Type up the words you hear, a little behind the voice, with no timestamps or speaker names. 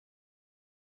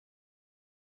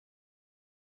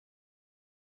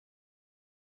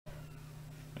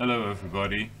Hello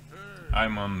everybody,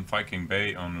 I'm on Viking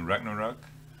Bay on Ragnarok.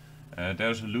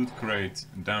 There's a loot crate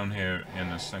down here in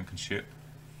a sunken ship,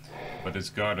 but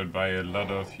it's guarded by a lot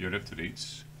of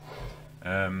Eurypterids.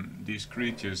 These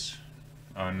creatures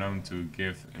are known to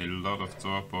give a lot of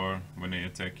torpor when they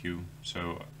attack you,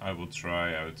 so I will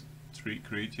try out 3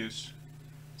 creatures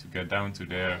to get down to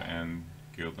there and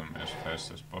kill them as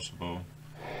fast as possible.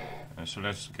 So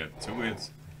let's get to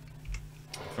it.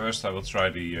 First I will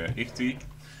try the Ichthi.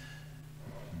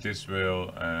 This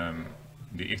will,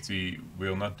 the Ichthi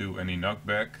will not do any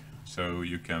knockback, so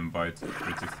you can bite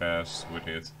pretty fast with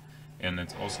it. And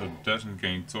it also doesn't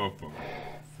gain torpor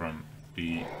from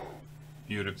the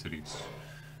Eurypterids.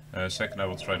 Second I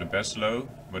will try the Basilo,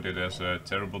 but it has a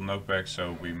terrible knockback,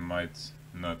 so we might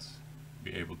not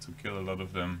be able to kill a lot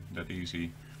of them that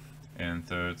easy. And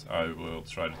third I will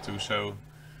try the Tuso.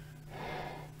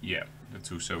 Yeah, the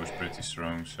Tuso is pretty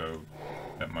strong, so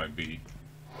that might be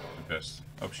the best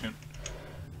option.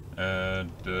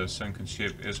 The sunken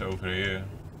ship is over here.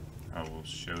 I will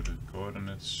show the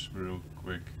coordinates real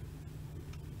quick,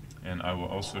 and I will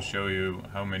also show you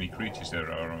how many creatures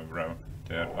there are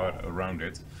around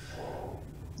it.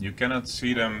 You cannot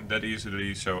see them that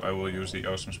easily, so I will use the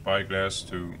awesome spyglass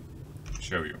to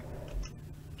show you.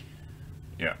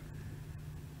 Yeah,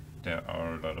 there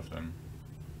are a lot of them,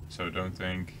 so don't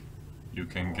think you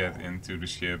can get into the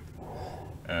ship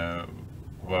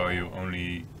while you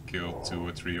only kill 2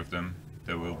 or 3 of them.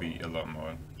 There will be a lot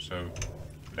more, so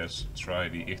let's try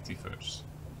the Ichthi first.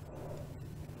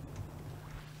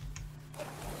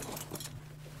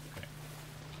 Okay.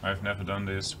 I've never done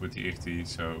this with the Ichthi,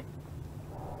 so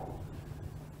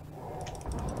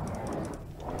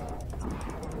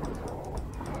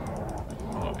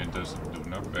well, it doesn't do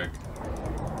knockback,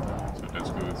 so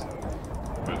that's good,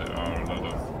 but there are a lot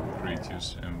of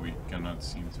creatures and we cannot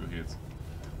seem to hit.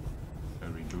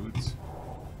 Very good.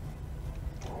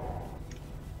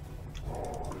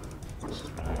 Let's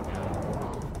try again.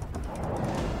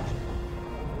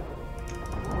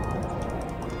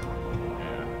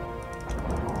 Yeah,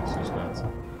 this is not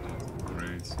that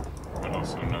great, but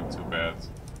also not too bad.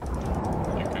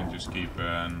 You can just keep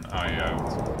an eye out,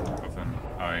 of an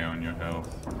eye on your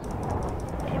health,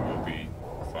 and you will be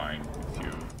fine if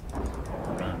you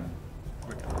run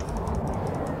quick enough.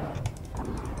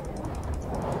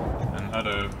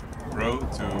 Another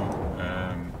road to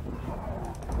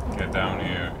get down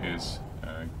here is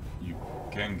you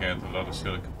can get a lot of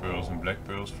silica pearls and black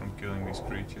pearls from killing these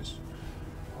creatures.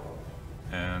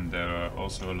 And there are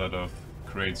also a lot of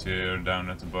crates here down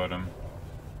at the bottom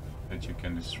that you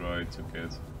can destroy to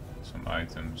get some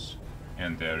items.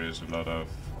 And there is a lot of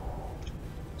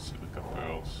silica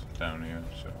pearls down here,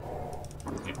 so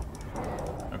yeah.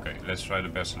 Okay, let's try the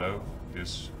Basilo.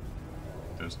 This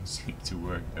doesn't seem to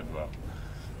work that well.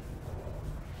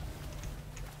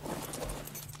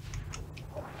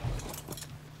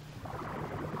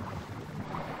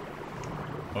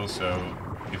 Also,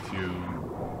 if you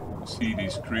see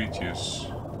these creatures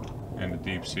in the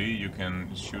deep sea, you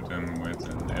can shoot them with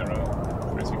an arrow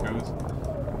pretty good.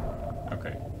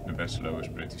 Okay, the Basilo is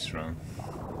pretty strong.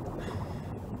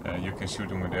 You can shoot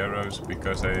them with arrows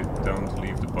because they don't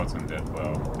leave the bottom that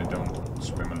well. They don't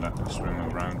swim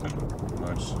around that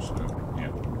much, so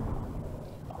yeah.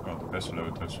 Well, the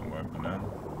Basilo does some work on them.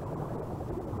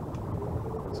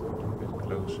 Let's get a bit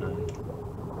closer.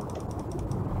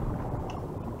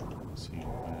 Let's see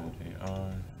where they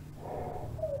are.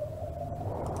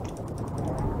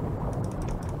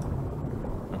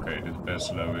 Okay, this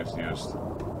Basilo is just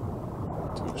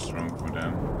too strong for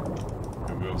them.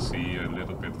 You will see a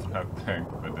little bit of knockback,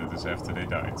 but that is after they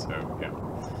died, so yeah. Okay,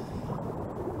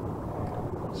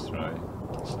 let's try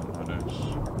some others.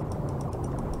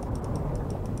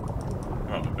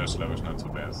 Well, the Basilo is not so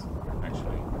bad,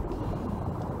 actually.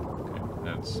 Okay,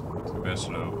 let's put the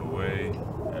Basilo away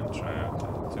and try out the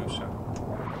Tuso.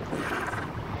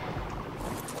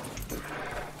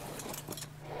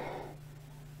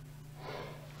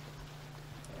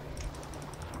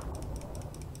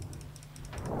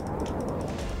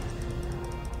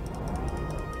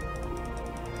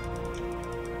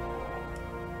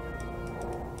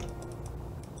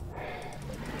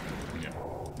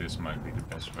 This might be the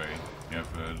best way. You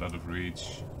have a lot of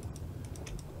reach.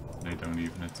 They don't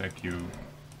even attack you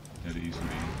that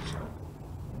easily, so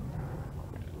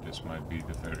yeah, this might be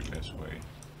the very best way.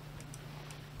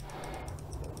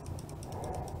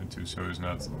 The Tuso is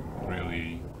not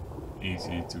really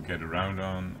easy to get around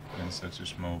on in such a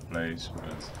small place,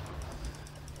 but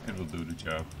it will do the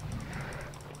job.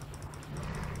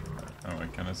 Oh, I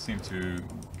cannot seem to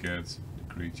get the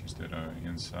creatures that are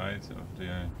inside of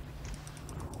the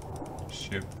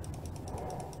ship.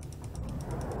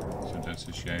 So that's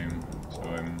a shame. So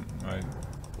I might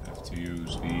have to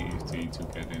use the EFT to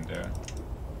get in there.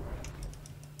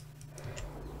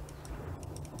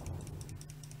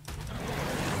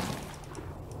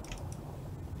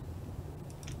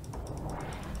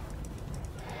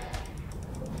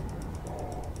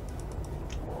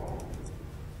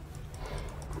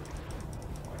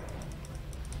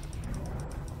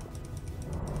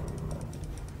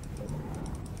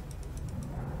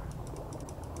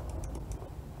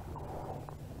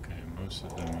 Most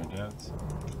of them are dead.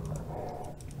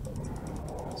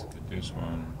 Let's get this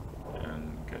one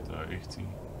and get our Ichti.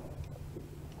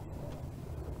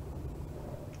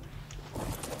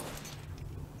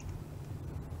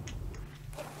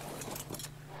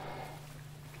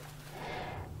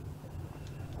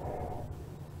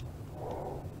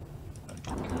 I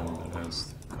can kill the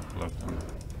last couple of them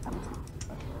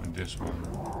with this one.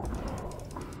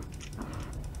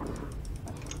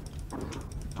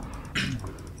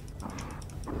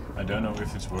 I don't know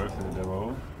if it's worth it at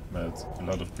all, but a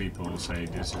lot of people say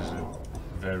this is a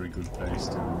very good place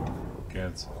to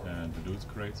get the loot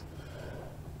crate.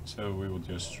 So we will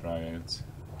just try it,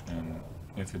 and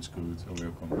if it's good, I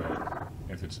will come back.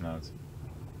 If it's not,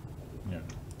 yeah,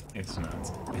 it's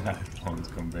not. And I won't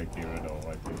come back here at all,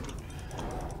 I think.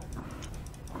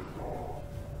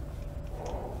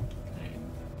 Okay,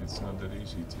 it's not that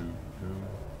easy to do.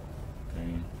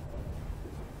 Okay.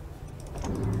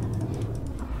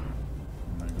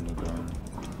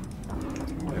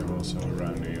 They're also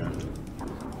around here.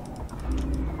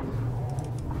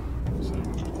 So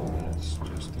let's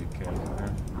just take care of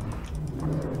them.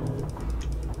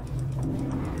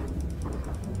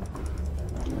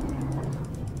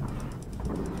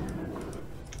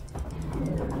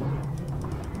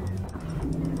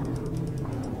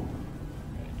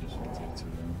 Okay, just take to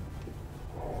them.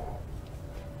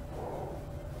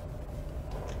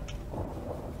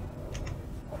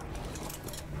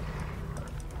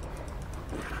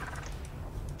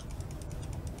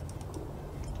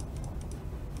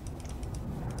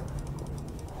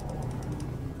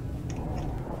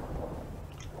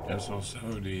 There's also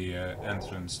the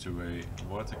entrance to a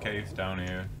water cave down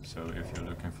here, so if you're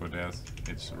looking for that,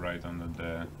 it's right under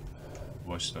the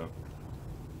washed up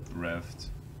raft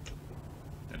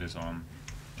that is on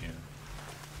here.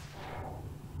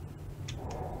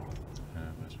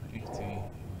 Where's my Ichti?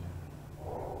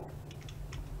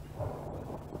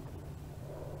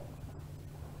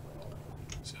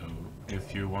 So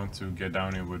if you want to get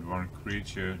down here with one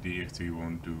creature, the Ichti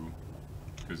won't do,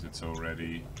 because it's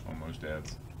already almost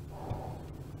dead.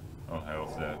 Or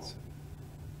half that.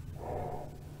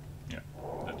 Yeah,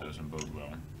 that doesn't bode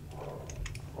well.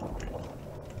 Okay,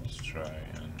 let's try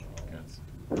and get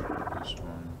this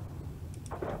one.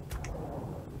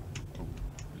 Oh,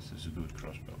 this is a good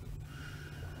crossbow.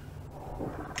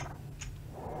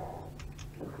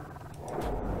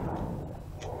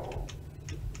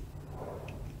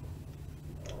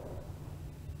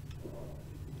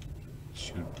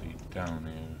 Should be down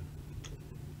here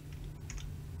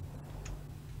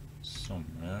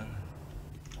somewhere.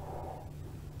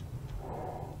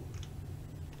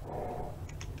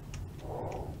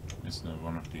 It's not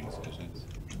one of these, is it?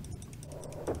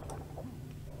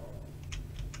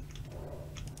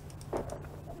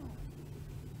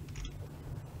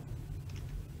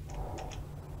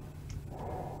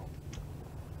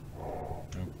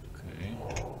 Okay.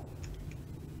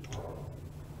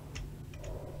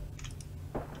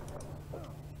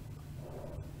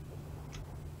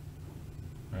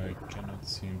 I cannot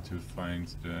seem to find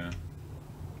the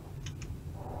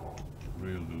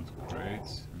real loot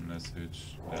crate unless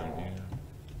it's down here.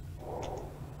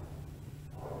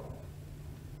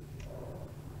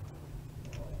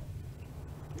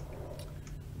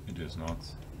 It is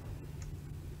not.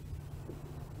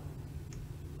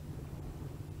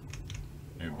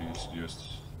 Maybe it's just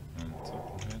on top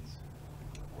of it.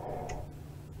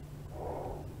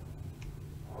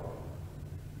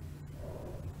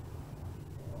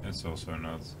 It's also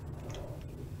not.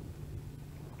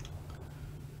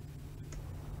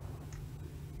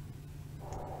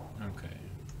 Okay.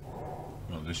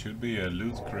 Well, there should be a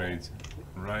loot crate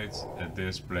right at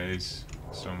this place,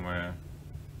 somewhere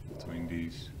between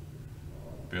these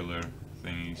pillar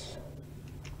thingies.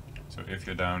 So if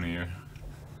you're down here,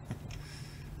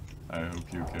 I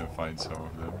hope you can find some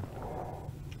of them.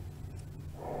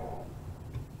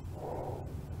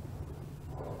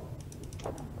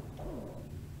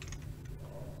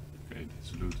 Okay,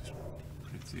 this loot is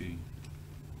pretty...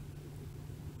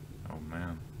 Oh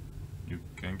man. You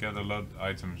can get a lot of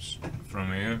items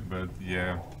from here, but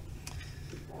yeah.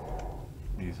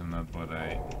 these are not what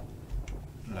I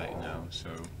like now, so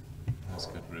let's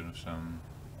get rid of some.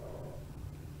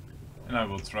 And I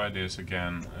will try this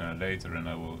again later, and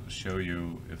I will show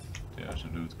you if there's a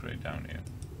loot crate down here.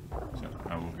 So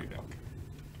I will be back.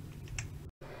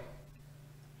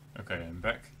 Okay, I'm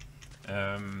back.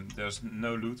 There's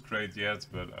no loot crate yet,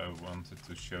 but I wanted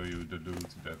to show you the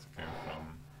loot that came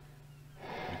from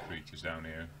the creatures down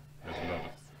here. There's a lot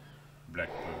of black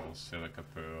pearls, silica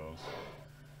pearls,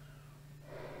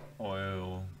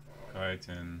 oil,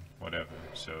 chitin, whatever.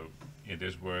 So it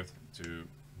is worth to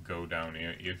go down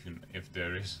here if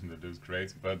there is the loot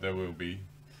crate, but there will be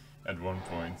at one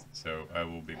point, so I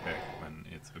will be back when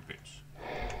it appears.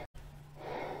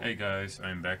 Hey guys,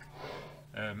 I'm back.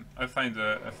 I found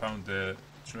the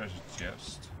treasure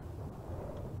chest.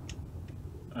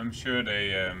 I'm sure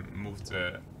they moved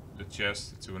the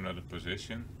chest to another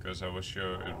position, because I was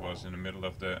sure it was in the middle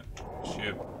of the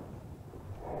ship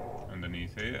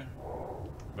underneath here,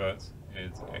 but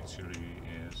it actually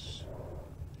is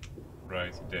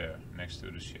right there next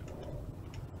to the ship.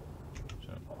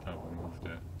 So I will move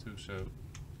the torso.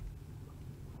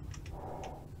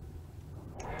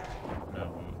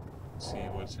 Now we'll see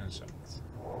what's inside.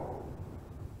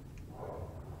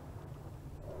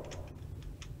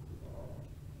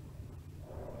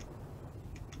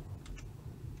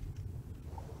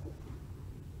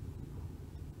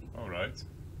 Alright.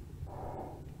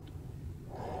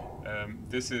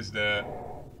 This is a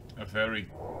very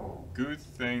good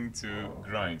thing to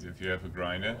grind if you have a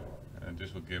grinder, and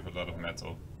this will give a lot of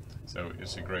metal, so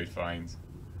it's a great find.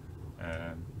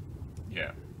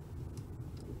 Yeah,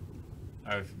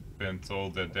 I've been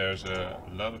told that there's a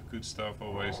lot of good stuff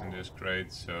always in this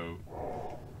crate, so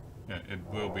yeah, it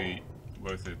will be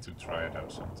worth it to try it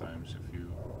out sometimes if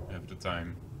you have the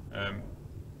time.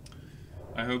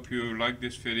 I hope you like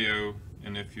this video,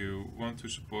 and if you want to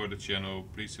support the channel,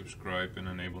 please subscribe and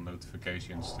enable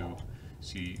notifications to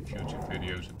see future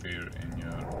videos appear in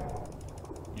your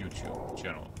YouTube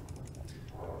channel.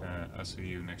 I'll see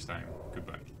you next time.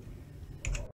 Goodbye.